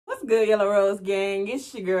good, Yellow Rose gang?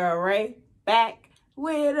 It's your girl Ray, back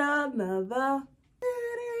with another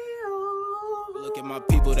video. Look at my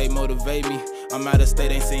people, they motivate me. I'm out of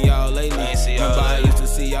state, ain't seen y'all lately. Remember I used to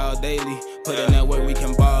see y'all daily. Put in that work, we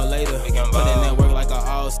can ball later. Put in that work like an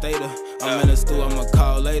all-stater. I'm in the stew, I'ma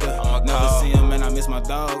call later. Never see him, man, I miss my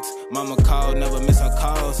dogs. Mama called, never miss her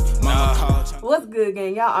calls. Mama called. What's good,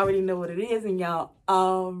 gang? Y'all already know what it is, and y'all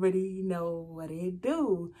already know what it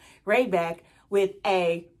do. Ray back with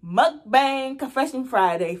a mukbang confession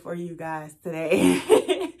Friday for you guys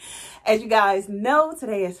today. As you guys know,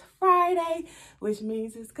 today is Friday, which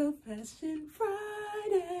means it's Confession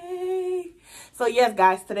Friday. So yes,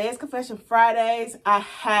 guys, today is Confession Fridays. I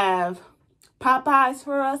have Popeyes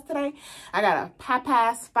for us today. I got a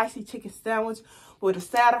Popeyes spicy chicken sandwich with a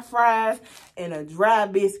side of fries and a dry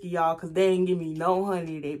biscuit, y'all, because they didn't give me no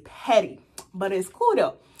honey. They petty, but it's cool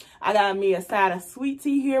though. I got me a side of sweet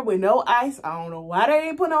tea here with no ice. I don't know why they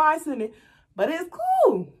didn't put no ice in it, but it's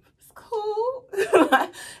cool. It's cool.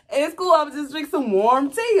 It's cool. I'm just drink some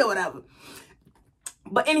warm tea or whatever.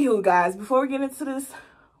 But anywho, guys, before we get into this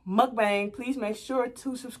mukbang, please make sure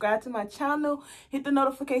to subscribe to my channel. Hit the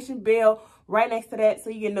notification bell right next to that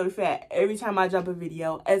so you get notified every time I drop a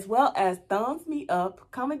video, as well as thumbs me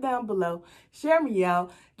up, comment down below, share me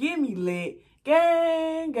out, get me lit.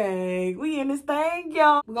 Gang, gang, we in this thing,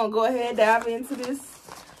 y'all. We're gonna go ahead and dive into this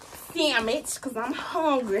sandwich because I'm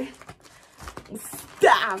hungry. I'm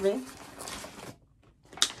starving.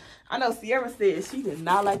 I know Sierra said she did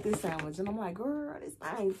not like this sandwich, and I'm like, girl, this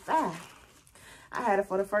thing fine. I had it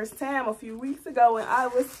for the first time a few weeks ago in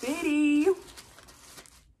Iowa City.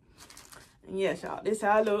 And yes, y'all, this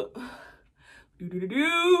how I look.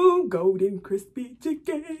 Do-do-do-do, golden crispy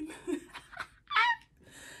chicken.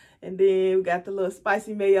 And then we got the little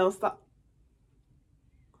spicy mayo sauce.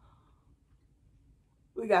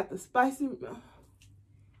 We got the spicy.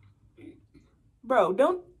 Bro,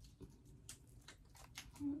 don't.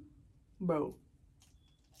 Bro.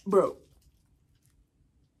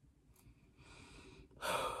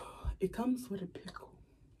 It comes with a pickle.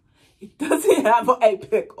 It doesn't have a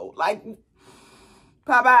pickle. Like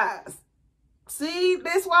Popeyes. See,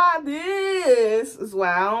 this is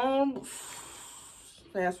why I don't.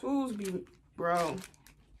 Fast foods be, bro.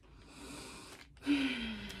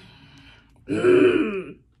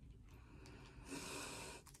 Do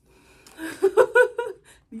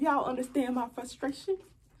y'all understand my frustration?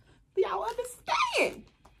 Do y'all understand?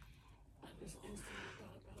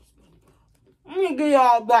 I'm gonna give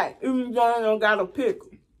y'all back, even though I don't got a pickle.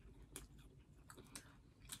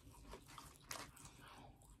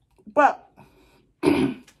 But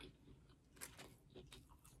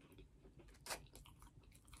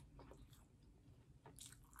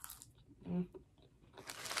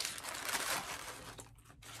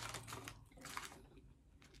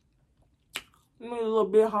a little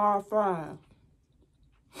bit hard fried.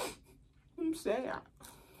 I'm sad.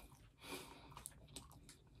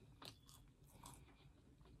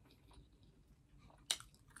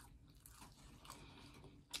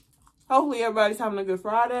 Hopefully everybody's having a good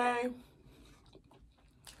Friday.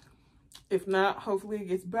 If not, hopefully it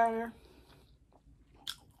gets better.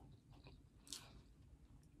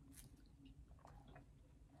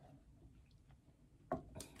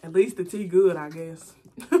 At least the tea good, I guess.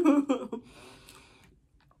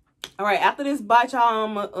 All right, after this bite, y'all,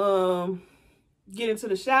 I'm gonna get into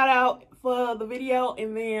the shout out for the video,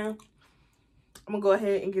 and then I'm gonna go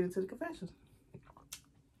ahead and get into the confessions.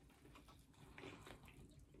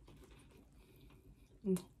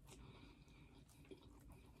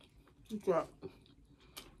 It's good.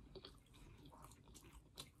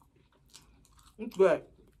 It's good.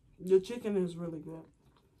 The chicken is really good.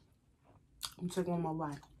 I'm taking one more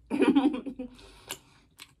bite.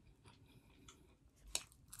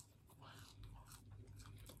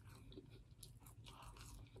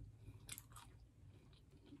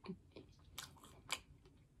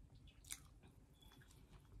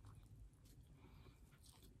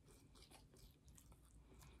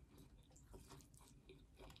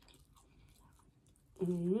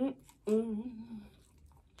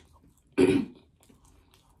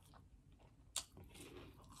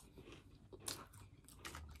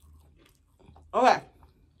 Okay.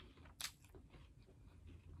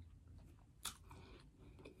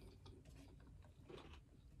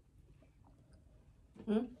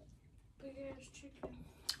 Big ass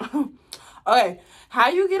chicken. Okay, how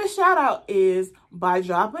you get a shout out is by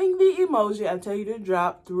dropping the emoji I tell you to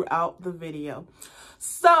drop throughout the video.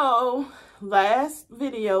 So last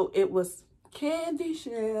video it was candy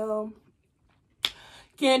shell.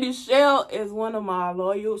 Candy Shell is one of my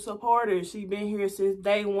loyal supporters. She been here since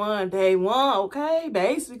day one, okay?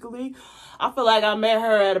 Basically, I feel like I met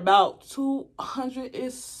her at about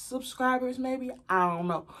 200 subscribers, maybe. I don't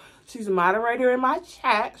know. She's a moderator in my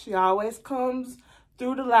chat. She always comes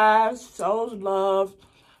through the lives, shows love,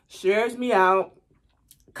 shares me out,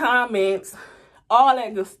 comments, all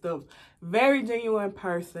that good stuff. Very genuine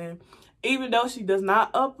person. Even though she does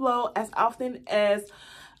not upload as often as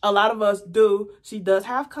a lot of us do, she does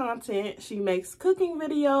have content. She makes cooking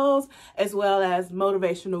videos as well as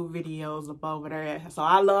motivational videos up over there. So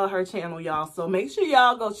I love her channel, y'all. So make sure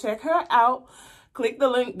y'all go check her out. Click the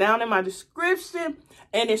link down in my description.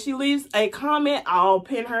 And if she leaves a comment, I'll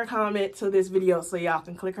pin her comment to this video so y'all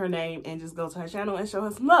can click her name and just go to her channel and show her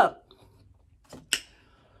some love.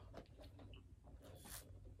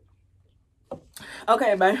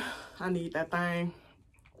 Okay, babe. I need that thing.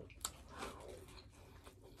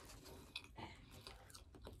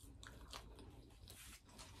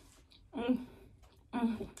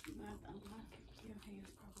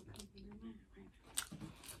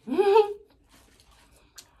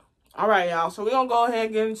 All right, y'all. So we're gonna go ahead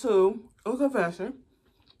and get into a confession.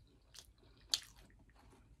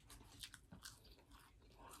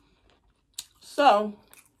 So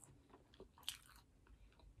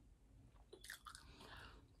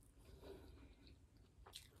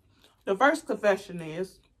the first confession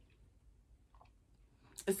is,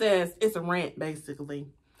 it says it's a rant, basically.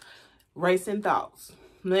 Racing thoughts.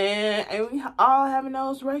 Man, and we all having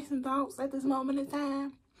those racing thoughts at this moment in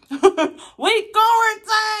time. We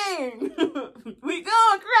quarantine. We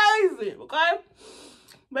going crazy, okay?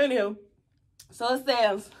 But anywho, so it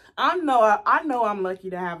says, I know I'm lucky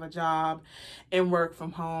to have a job and work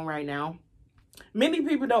from home right now. Many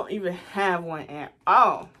people don't even have one at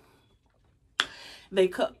all. They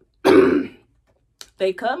cut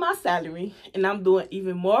my salary, and I'm doing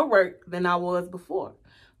even more work than I was before.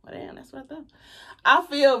 Well, damn, that's what I thought. I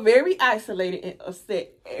feel very isolated and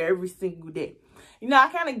upset every single day. You know, I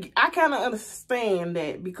kind of understand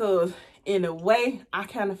that, because in a way, I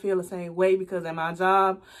kind of feel the same way, because at my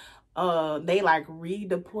job, they like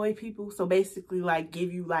redeploy people. So basically like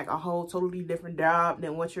give you like a whole totally different job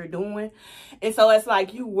than what you're doing. And so it's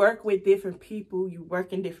like you work with different people, you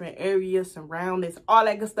work in different areas, surroundings, all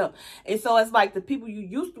that good stuff. And so it's like the people you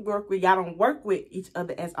used to work with, y'all don't work with each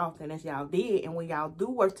other as often as y'all did. And when y'all do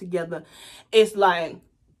work together, it's like,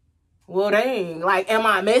 well, dang, like, am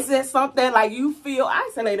I missing something? Like, you feel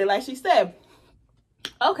isolated, like she said.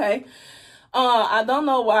 Okay. I don't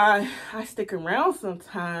know why I stick around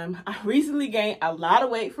sometime. I recently gained a lot of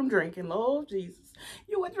weight from drinking. Lord Jesus.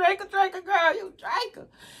 You a drinker, girl. You a drinker.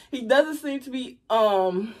 He doesn't seem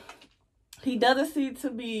to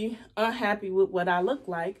be unhappy with what I look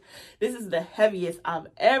like. This is the heaviest I've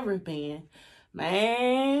ever been.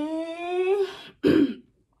 Man. And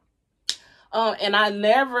I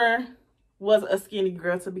never was a skinny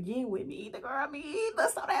girl to begin with. Me either, girl. Me either.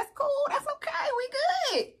 So that's cool. That's okay. We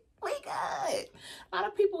good. We good. A lot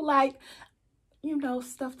of people like, you know,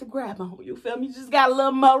 stuff to grab on. You feel me? You just got a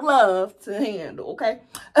little more love to handle, okay?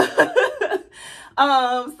 So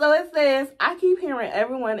it says, I keep hearing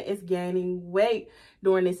everyone is gaining weight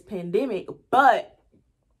during this pandemic, but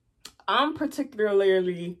I'm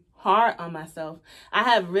particularly hard on myself. I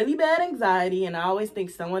have really bad anxiety, and I always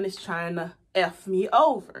think someone is trying to F me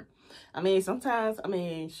over. I mean, sometimes,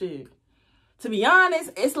 shit. To be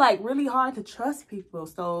honest, it's like really hard to trust people.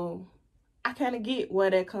 So I kind of get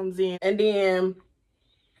where that comes in. And then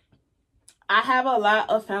I have a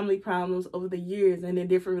lot of family problems over the years and in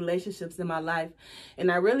different relationships in my life.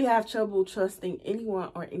 And I really have trouble trusting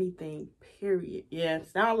anyone or anything, period. Yeah, it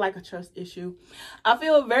sounds like a trust issue. I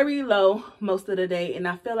feel very low most of the day, and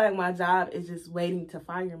I feel like my job is just waiting to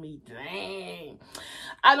fire me. Dang.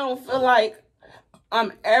 I don't feel like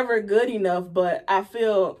I'm ever good enough, but I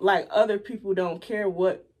feel like other people don't care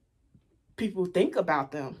what people think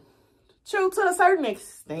about them. True, to a certain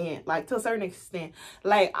extent. Like,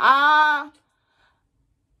 I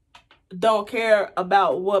don't care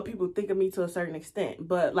about what people think of me to a certain extent.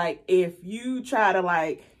 But, like, if you try to,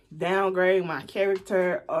 like, downgrade my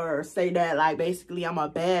character or say that, like, basically I'm a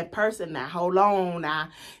bad person, now, hold on, now.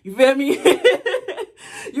 You feel me?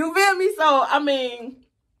 You feel me? So, I mean,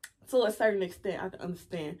 to a certain extent, I can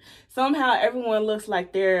understand. Somehow everyone looks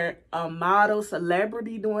like they're a model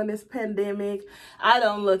celebrity during this pandemic. I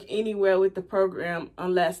don't look anywhere with the program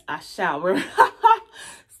unless I shower.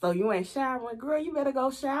 So you ain't showering, girl. You better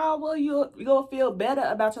go shower. You'll feel better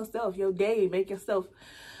about yourself, your day. Make yourself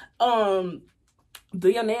do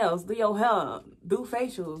your nails, do your hair, do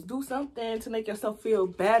facials, do something to make yourself feel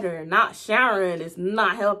better. Not showering is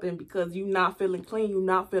not helping because you're not feeling clean, you're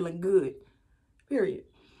not feeling good. Period.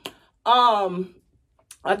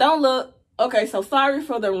 I don't look okay, so sorry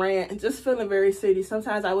for the rant. Just feeling very city.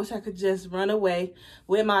 Sometimes I wish I could just run away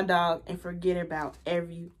with my dog and forget about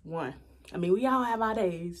everyone. I mean, we all have our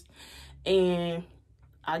days. And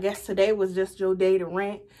I guess today was just your day to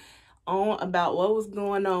rant on about what was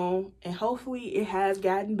going on, and hopefully it has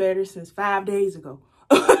gotten better since 5 days ago.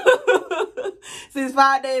 Since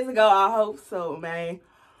 5 days ago, I hope so, man.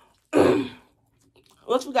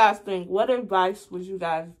 What you guys think? What advice would you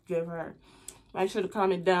guys give her? Make sure to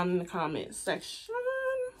comment down in the comment section.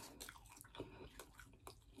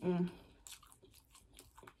 It's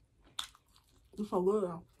so good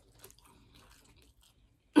though.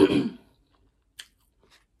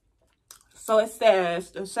 So it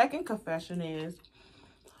says, the second confession is,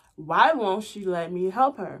 why won't she let me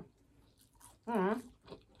help her?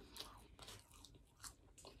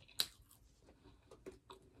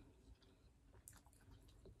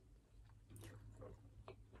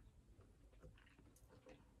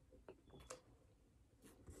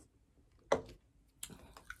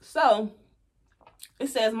 So it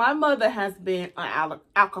says, my mother has been an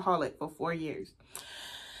alcoholic for 4 years.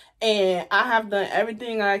 And I have done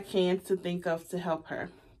everything I can to think of to help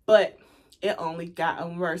her. But it only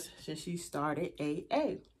gotten worse since she started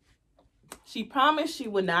AA. She promised she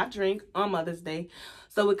would not drink on Mother's Day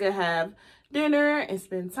so we could have dinner and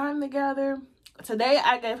spend time together. Today,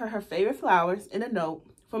 I gave her her favorite flowers in a note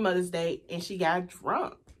for Mother's Day, and she got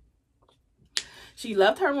drunk. She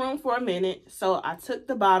left her room for a minute, so I took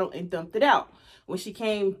the bottle and dumped it out. When she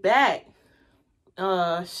came back,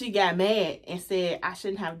 she got mad and said I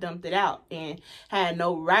shouldn't have dumped it out and had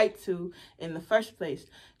no right to in the first place.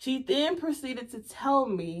 She then proceeded to tell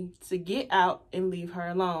me to get out and leave her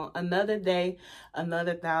alone. Another day,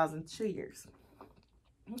 another 1,000 cheers.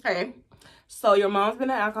 Okay, so your mom's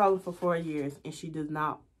been an alcoholic for 4 years and she does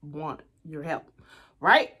not want your help,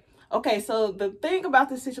 right? Okay, so the thing about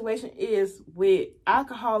this situation is with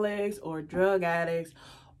alcoholics or drug addicts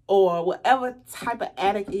or whatever type of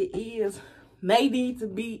addict it is, they need to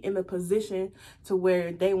be in a position to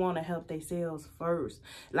where they want to help themselves first.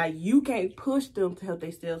 Like, you can't push them to help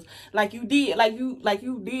themselves like you did. Like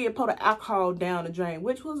you did put the alcohol down the drain,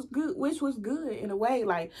 which was good in a way.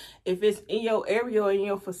 Like, if it's in your area or in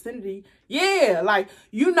your vicinity, yeah, like,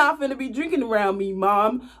 you not finna be drinking around me,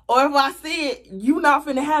 mom. Or if I see it, you not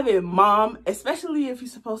finna have it, mom. Especially if you're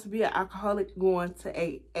supposed to be an alcoholic going to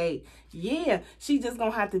AA. Yeah, she just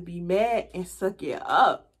gonna have to be mad and suck it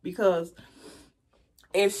up, because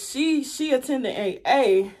if she attended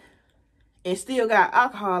AA and still got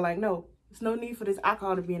alcohol, like, no, there's no need for this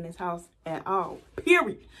alcohol to be in this house at all,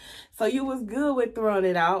 period. So you was good with throwing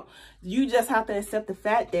it out. You just have to accept the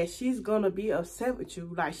fact that she's gonna be upset with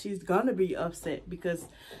you. Like, she's gonna be upset because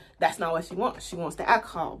that's not what she wants. She wants the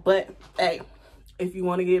alcohol. But hey, if you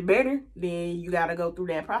want to get better, then you gotta go through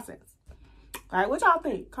that process. All right, what y'all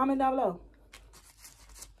think? Comment down below.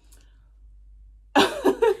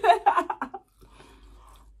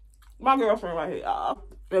 My girlfriend right here, y'all.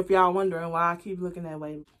 If y'all wondering why I keep looking that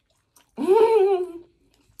way.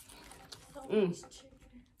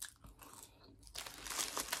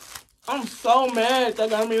 I'm so mad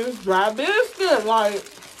that I mean this dry biscuit. Like,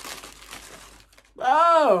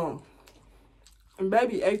 oh. And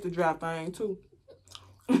baby ate the dry thing too.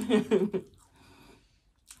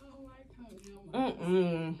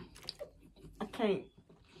 I can't.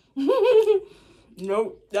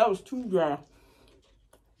 Nope, that was too dry.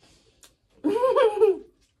 You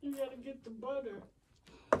gotta get the butter.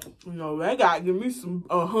 No, they gotta give me some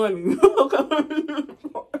honey. The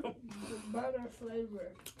butter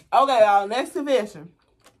flavor. Okay, y'all, next confession.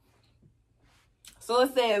 So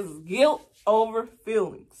it says guilt over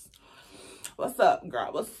feelings. What's up,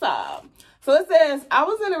 girl? What's up? So it says, I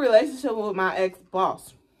was in a relationship with my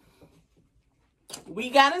ex-boss. We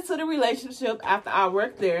got into the relationship after I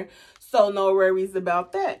worked there, so no worries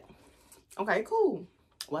about that. Okay, cool.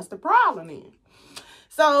 What's the problem then?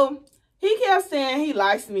 So he kept saying he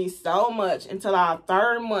likes me so much until our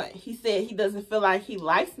 3rd month. He said he doesn't feel like he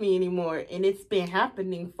likes me anymore, and it's been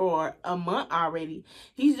happening for a month already.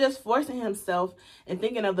 He's just forcing himself and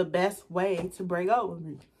thinking of the best way to break up with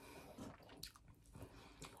me.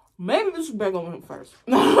 Maybe we should break up with him first.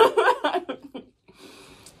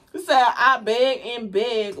 He said I beg and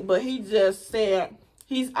beg, but he just said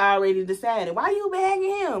he's already decided. Why you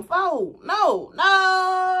begging him for? No,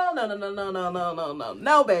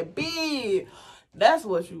 baby. That's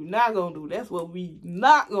what you not gonna do. That's what we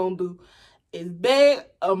not gonna do is beg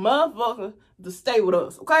a motherfucker to stay with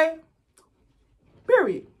us, okay?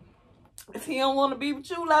 Period. If he don't want to be with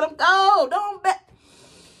you, let him go. Don't beg.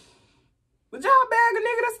 Would y'all beg a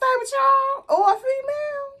nigga to stay with y'all? Or a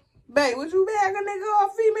female? Babe, would you beg a nigga or a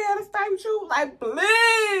female to stay with you? Like,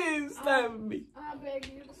 please stay with me. I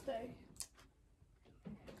beg you to stay.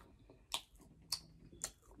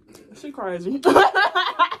 She crazy. But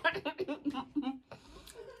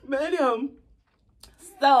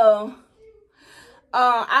so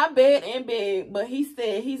I begged and begged, but he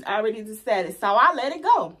said he's already decided. So I let it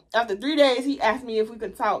go. After 3 days, he asked me if we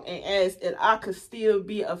could talk and asked if I could still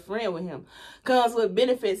be a friend with him. Comes with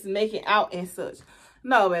benefits making out and such.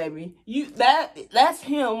 No, baby. That's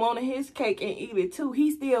him wanting his cake and eat it too. He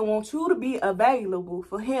still wants you to be available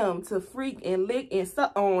for him to freak and lick and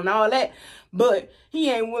suck on all that. But he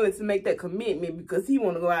ain't willing to make that commitment because he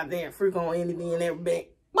want to go out there and freak on anything and everything.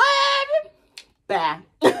 Baby, bye.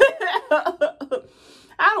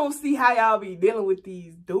 I don't see how y'all be dealing with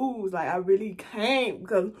these dudes. Like, I really can't,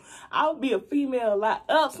 because I'll be a female locked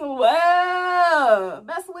up somewhere.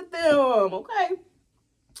 Mess with them, okay?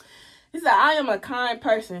 He said, I am a kind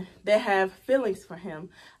person that have feelings for him.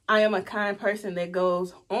 I am a kind person that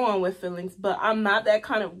goes on with feelings, but I'm not that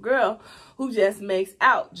kind of girl who just makes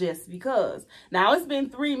out just because. Now, it's been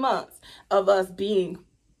 3 months of us being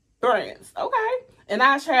friends, okay? And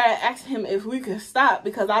I tried asking him if we could stop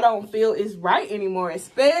because I don't feel it's right anymore,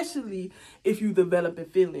 especially if you developing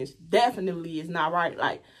feelings. Definitely is not right.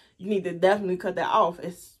 Like, you need to definitely cut that off,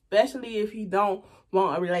 especially if he don't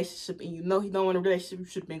want a relationship and you know he don't want a relationship. You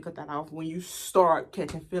should have been cut that off when you start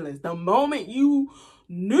catching feelings. The moment you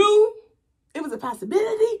knew it was a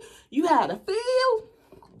possibility, you had a feel,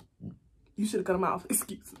 you should have cut him off.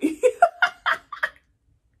 Excuse me.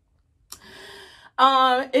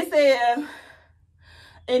 It says,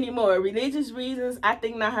 anymore, religious reasons, I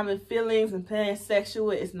think not having feelings and playing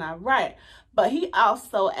sexual is not right. But he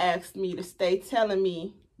also asked me to stay telling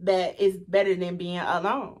me that it's better than being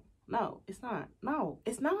alone. No, it's not. No,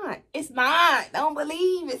 it's not. It's not. Don't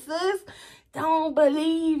believe it, sis. Don't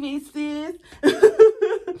believe it, sis.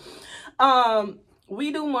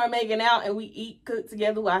 We do more making out and we eat, cook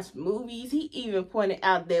together, watch movies. He even pointed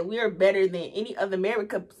out that we are better than any other married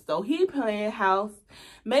couple. So he playing house.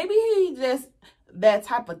 Maybe he just that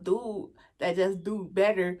type of dude that just do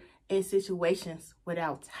better in situations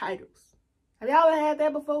without titles. Have y'all ever had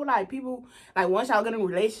that before? Like, people, like, once y'all get in a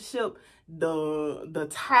relationship, the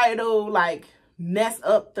title, like, mess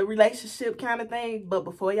up the relationship kind of thing. But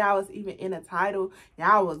before y'all was even in a title,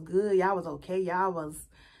 y'all was good, y'all was okay, y'all was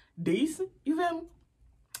decent. You feel me?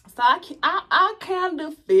 So I kind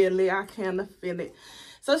of feel it. I kind of feel it.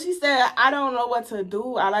 So she said, I don't know what to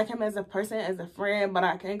do. I like him as a person, as a friend, but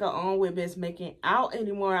I can't go on with this making out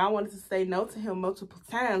anymore. I wanted to say no to him multiple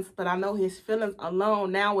times, but I know his feelings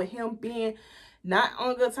alone now with him being not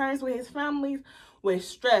on good terms with his family, with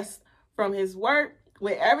stress from his work,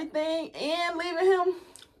 with everything, and leaving him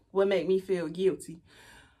would make me feel guilty.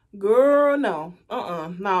 Girl, no.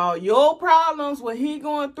 No, your problems, what he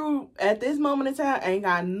going through at this moment in time ain't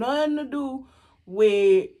got nothing to do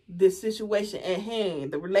with the situation at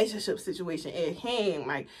hand, the relationship situation at hand.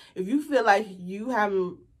 Like, if you feel like you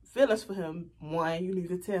having feelings for him, 1, you need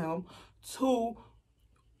to tell him. 2,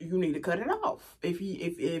 you need to cut it off. If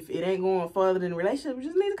it ain't going further than the relationship, you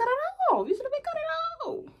just need to cut it off. You should have been cutting it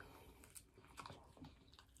off.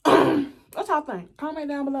 What y'all think? Comment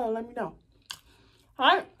down below. Let me know.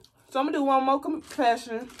 Alright. So I'm going to do one more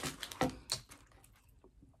confession.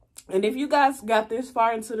 And if you guys got this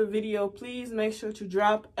far into the video, please make sure to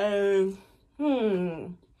drop a,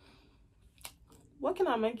 what can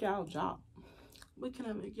I make y'all drop? What can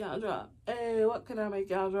I make y'all drop? Hey, what can I make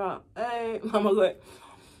y'all drop? Hey, mama, good.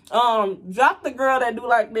 Drop the girl that do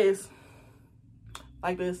like this.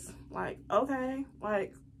 Like this. Like, okay.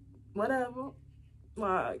 Like, whatever.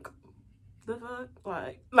 Like, the fuck?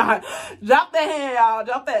 Like, nah. Drop that hand, y'all.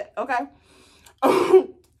 Drop that, okay?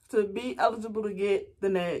 To be eligible to get the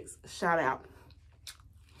next shout out.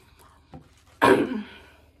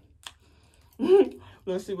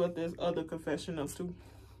 Let's see what this other confession up to.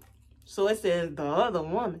 So it says the other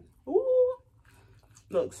woman. Ooh.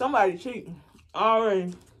 Look, somebody cheating.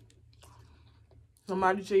 Already.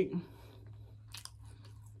 Somebody cheating.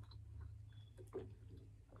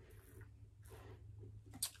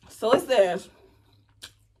 So it says,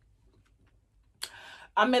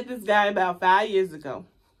 I met this guy about 5 years ago.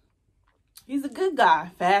 He's a good guy.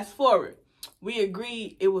 Fast forward. We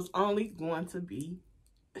agreed it was only going to be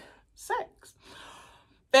sex.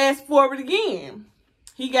 Fast forward again.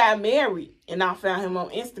 He got married and I found him on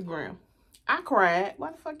Instagram. I cried.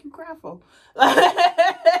 Why the fuck you cry for?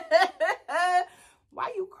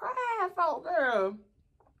 Why you cry for, girl?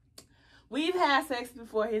 We've had sex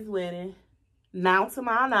before his wedding. Now, to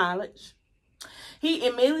my knowledge, he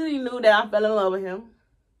immediately knew that I fell in love with him.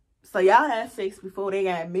 So y'all had sex before they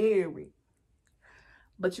got married.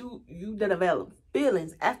 But you developed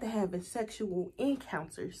feelings after having sexual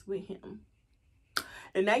encounters with him.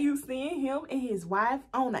 And now you seeing him and his wife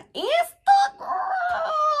on the Instagram.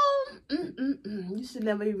 You should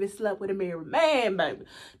never even slept with a married man, baby.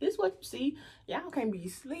 This is what you see. Y'all can't be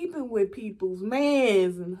sleeping with people's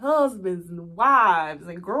mans and husbands and wives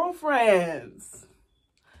and girlfriends.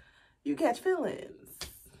 You catch feelings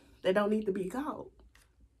that don't need to be caught.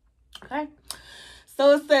 Okay?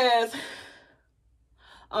 So it says,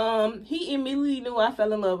 he immediately knew I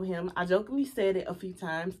fell in love with him. I jokingly said it a few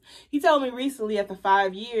times. He told me recently after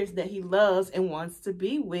 5 years that he loves and wants to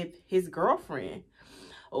be with his girlfriend.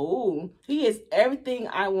 Oh, he is everything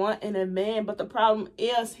I want in a man, but the problem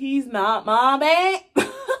is he's not my man.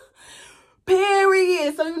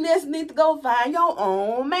 Period. So you just need to go find your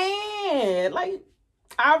own man. Like,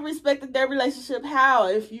 I respected their relationship. How?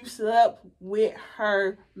 If you slept with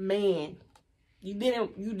her man. You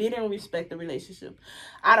didn't respect the relationship.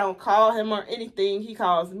 I don't call him or anything. He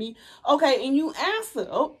calls me. Okay, and you answer.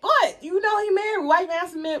 Oh, but you know he married. Why you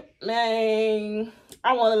answer me? Man,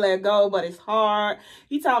 I want to let go, but it's hard.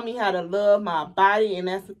 He taught me how to love my body, and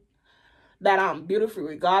that I'm beautiful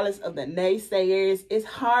regardless of the naysayers. It's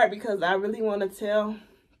hard because I really want to tell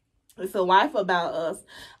it's a wife about us.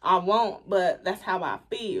 I won't, but that's how I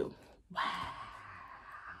feel. Wow.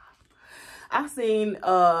 I seen,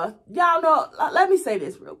 y'all know, let me say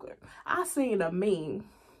this real quick. I seen a meme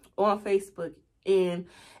on Facebook, and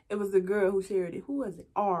it was a girl who shared it. Who was it?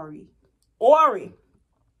 Ori.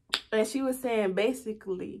 And she was saying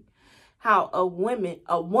basically how a woman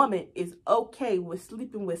is okay with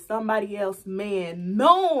sleeping with somebody else's man,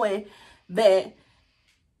 knowing that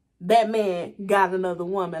that man got another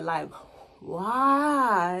woman. Like,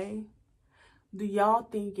 why do y'all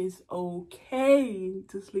think it's okay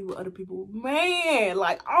to sleep with other people? Man,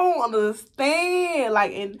 like, I don't understand.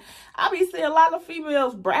 Like, and I be seeing a lot of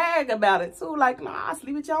females brag about it too. Like, nah, I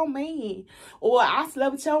sleep with your man. Or I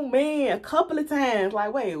slept with your man a couple of times.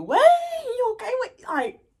 Like, wait, what? You okay with,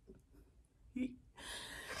 like,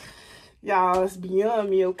 y'all, it's beyond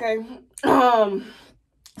me, okay?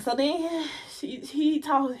 So then he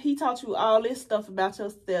taught you all this stuff about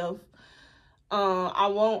yourself. I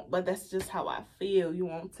won't, but that's just how I feel. You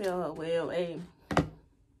won't tell her, well, hey,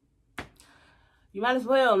 you might as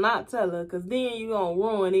well not tell her, because then you're going to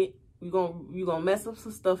ruin it. You're gonna mess up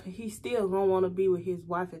some stuff. And he still going to want to be with his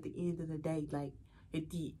wife at the end of the day. Like, at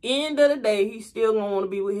the end of the day, he still going to want to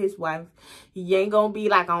be with his wife. He ain't going to be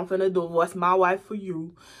like, I'm finna divorce my wife for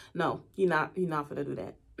you. No, he not finna do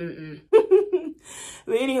that.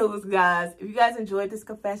 But anywho, guys, if you guys enjoyed this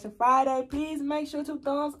Confession Friday, please make sure to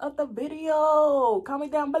thumbs up the video.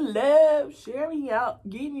 Comment down below. Share me out.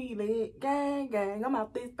 Give me lit. Gang, gang. I'm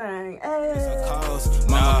out this thing. Hey.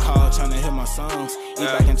 Mama called trying to hit my songs. He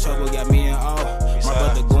back in trouble, got me in awe. My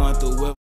brother going through whip.